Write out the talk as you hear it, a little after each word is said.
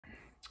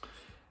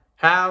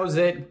How's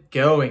it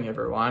going,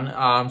 everyone?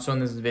 So in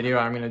this video,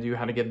 I'm going to do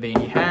how to get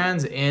veiny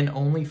hands in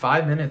only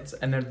 5 minutes.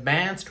 An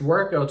advanced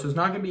workout, so it's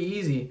not going to be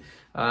easy.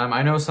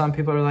 I know some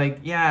people are like,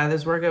 yeah,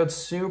 this workout's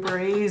super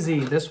easy.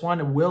 This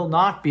one will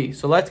not be.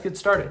 So let's get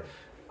started.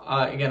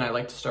 Again, I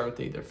like to start with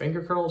either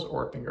finger curls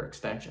or finger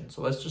extensions.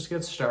 So let's just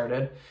get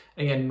started.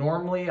 Again,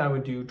 normally I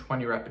would do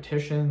 20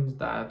 repetitions.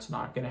 That's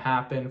not going to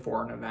happen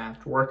for an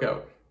advanced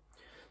workout.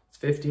 It's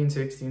 15,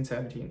 16,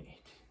 17, 18.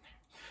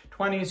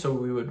 20, so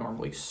we would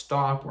normally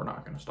stop. We're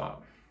not going to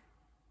stop.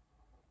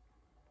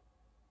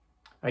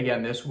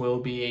 Again, this will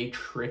be a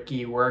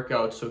tricky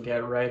workout, so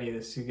get ready.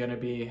 This is going to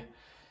be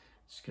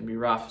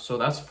rough. So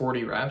that's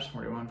 40 reps,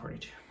 41,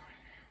 42,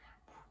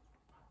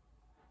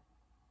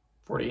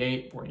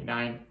 48,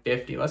 49,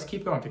 50. Let's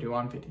keep going.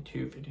 51,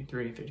 52,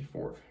 53,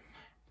 54,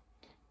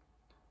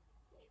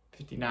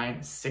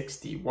 59,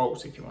 60. Whoa,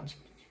 61.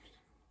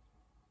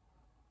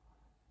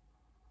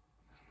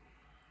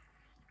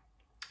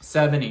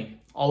 70.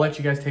 I'll let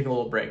you guys take a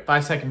little break,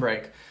 5-second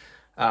break.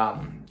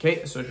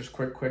 Okay, so just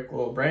quick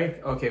little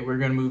break. Okay, we're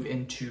gonna move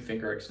into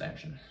finger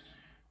extension.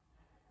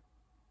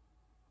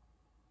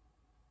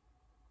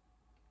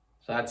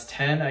 So that's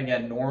 10.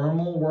 Again,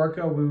 normal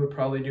workout, we would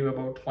probably do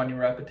about 20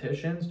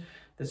 repetitions.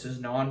 This is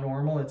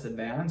non-normal, it's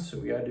advanced, so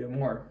we gotta do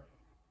more.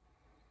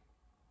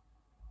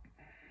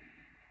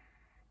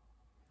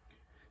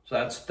 So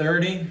that's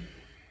 30.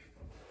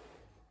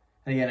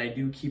 Again, I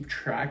do keep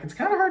track. It's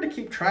kind of hard to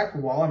keep track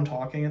while I'm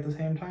talking at the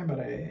same time, but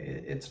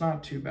it's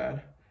not too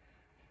bad.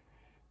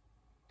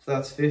 So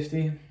that's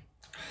 50.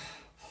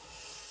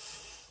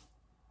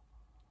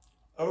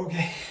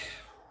 Okay,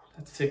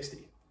 that's 60.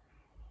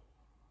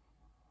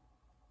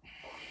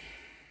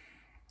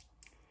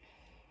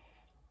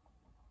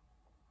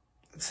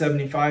 That's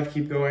 75,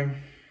 keep going.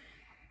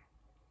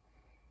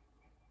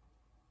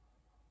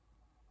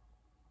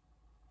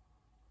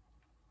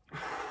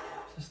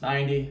 That's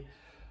 90.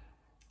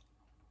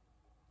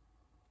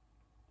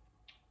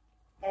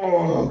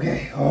 Oh,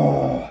 okay.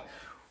 Oh,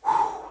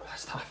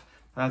 that's tough.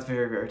 That's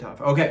very, very tough.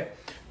 Okay,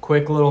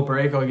 quick little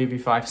break. I'll give you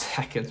 5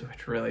 seconds,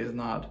 which really is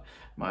not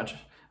much.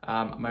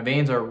 My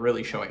veins are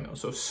really showing though.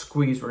 So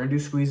squeeze. We're gonna do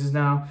squeezes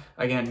now.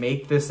 Again,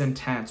 make this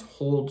intense.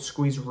 Hold,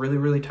 squeeze really,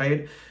 really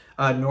tight.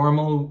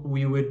 Normal,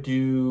 we would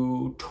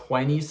do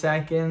 20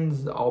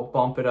 seconds. I'll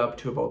bump it up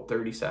to about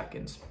 30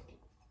 seconds.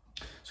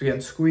 So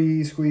again,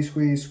 squeeze, squeeze,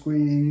 squeeze,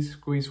 squeeze,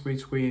 squeeze,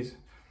 squeeze, squeeze.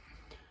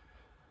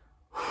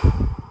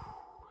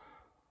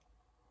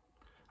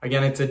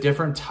 Again, it's a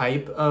different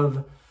type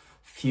of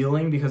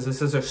feeling because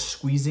this is a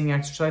squeezing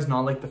exercise,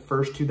 not like the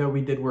first two that we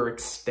did were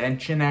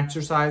extension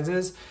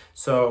exercises.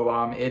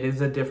 So it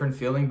is a different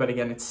feeling, but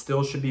again, it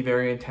still should be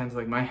very intense.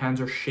 Like my hands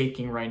are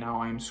shaking right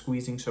now. I am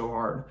squeezing so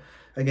hard.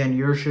 Again,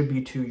 yours should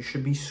be too. You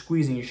should be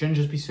squeezing. You shouldn't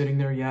just be sitting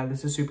there. Yeah,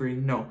 this is super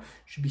easy. No, you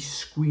should be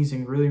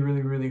squeezing really,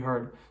 really, really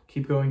hard.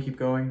 Keep going, keep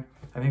going.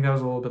 I think that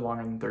was a little bit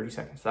longer than 30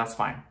 seconds. That's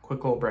fine.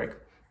 Quick little break.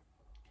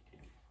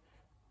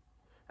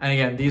 And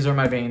again, these are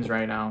my veins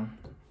right now.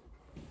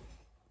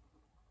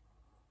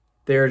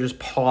 They're just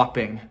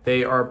popping.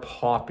 They are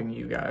popping,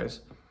 you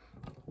guys.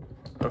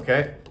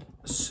 Okay,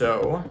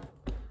 so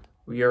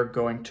we are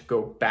going to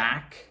go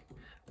back.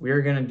 We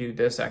are going to do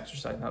this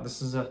exercise. Now,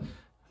 this is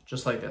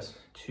just like this.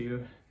 2,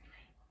 3,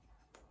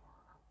 4.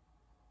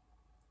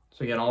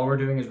 So again, all we're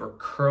doing is we're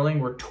curling,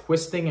 we're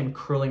twisting and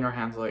curling our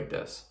hands like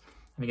this.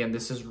 And again,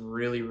 this is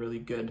really, really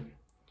good.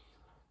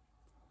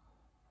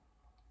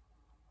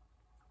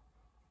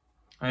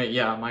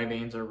 Yeah, my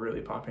veins are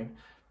really popping.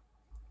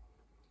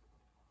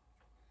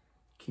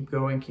 Keep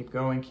going, keep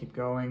going, keep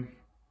going.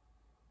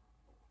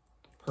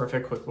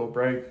 Perfect, quick little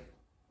break.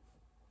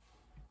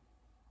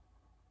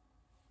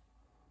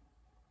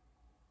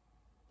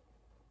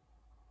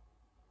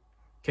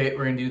 Okay,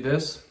 we're gonna do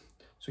this.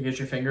 So get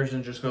your fingers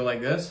and just go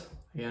like this.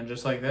 Again,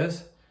 just like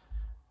this.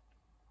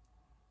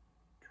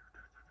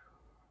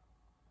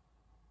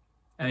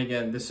 And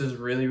again, this is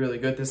really, really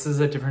good. This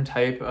is a different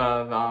type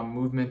of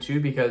movement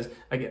too, because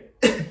again,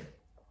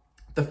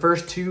 the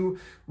first two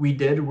we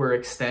did were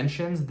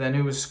extensions, then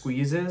it was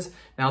squeezes.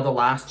 Now the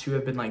last two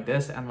have been like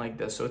this and like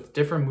this. So it's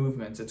different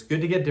movements. It's good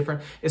to get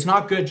different. It's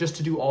not good just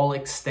to do all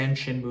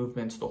extension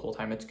movements the whole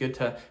time. It's good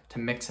to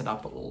mix it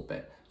up a little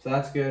bit. So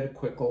that's good.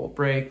 Quick little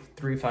break,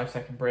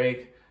 3-5-second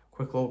break,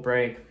 quick little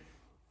break.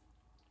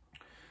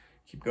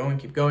 Keep going,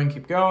 keep going,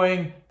 keep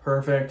going.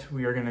 Perfect.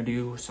 We are gonna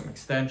do some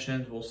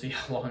extensions. We'll see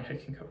how long I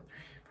can go.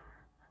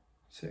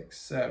 3, 4,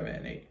 6,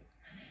 7, 8.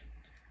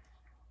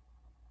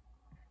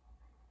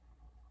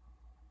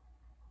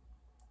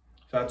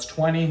 So that's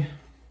 20.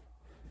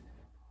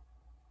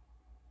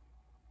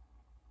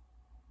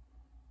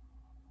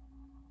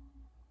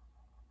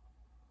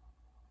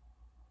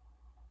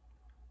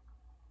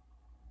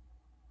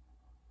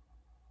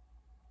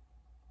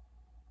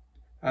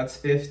 That's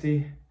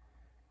 50.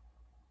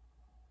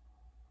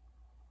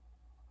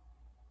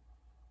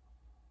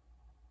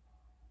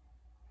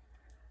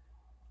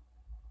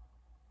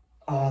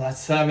 Oh, that's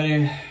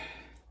 70.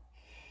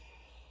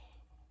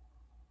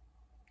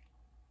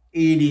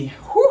 80.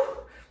 Whew.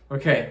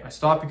 Okay, I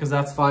stopped because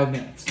that's 5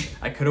 minutes.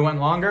 I could have went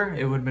longer.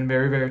 It would have been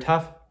very, very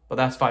tough, but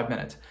that's 5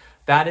 minutes.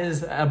 That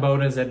is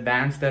about as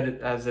advanced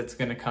as it's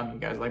gonna come, you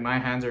guys. Like, my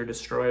hands are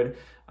destroyed.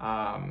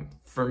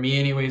 For me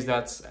anyways,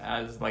 that's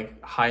as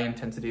like high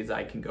intensity as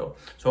I can go.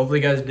 So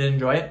hopefully you guys did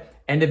enjoy it.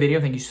 End the video.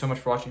 Thank you so much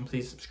for watching.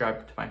 Please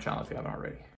subscribe to my channel if you haven't already.